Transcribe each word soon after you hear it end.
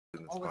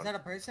Oh, was that a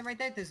person right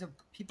there? There's a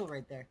people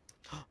right there.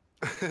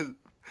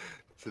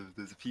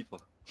 There's a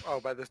people. Oh,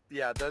 by the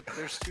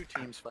there's two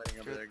teams fighting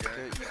over there,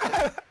 Gary.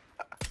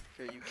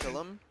 Garrett, you kill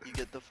them, you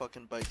get the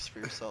fucking bikes for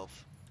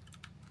yourself.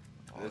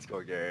 Let's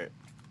go, Garrett.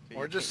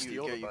 Or just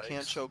steal the You bikes.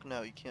 can't choke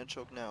now. You can't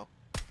choke now.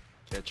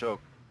 Can't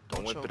choke.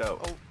 Don't whip choke. it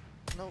out. Oh,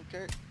 no,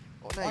 Garrett.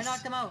 Oh, nice. Oh, I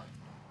knocked him out.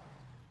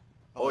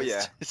 Oh,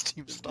 yeah. His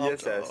team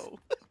stopped. VSS. Oh.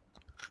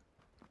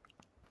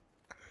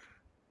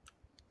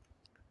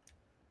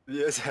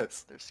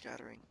 VSS. They're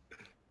scattering.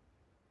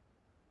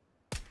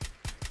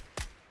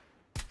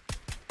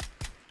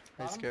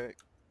 Got Nice, him? Garrett.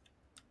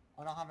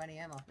 I don't have any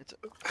ammo. It's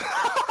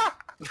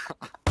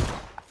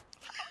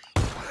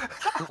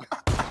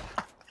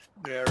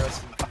Yeah,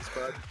 rest in peace,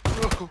 bud.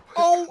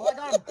 Oh, I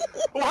got him.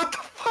 What the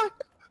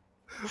fuck?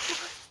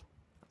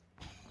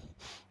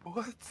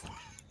 What?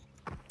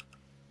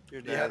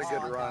 You're He had a nasty.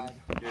 good Oh, run.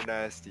 God. You're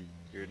nasty.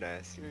 You're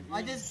nasty.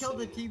 I just killed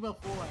the team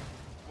before.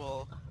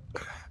 well.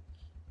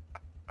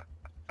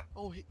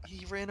 Oh,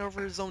 he ran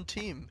over his own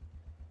team.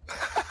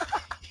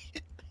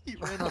 He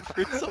ran over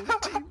his own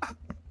team.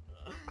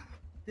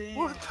 Damn.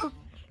 What the?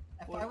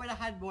 If I would have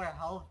had more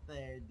health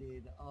there,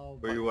 dude. Oh,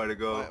 Where you want to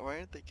go? Why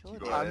aren't they killing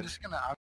Go you? ahead. I'm just gonna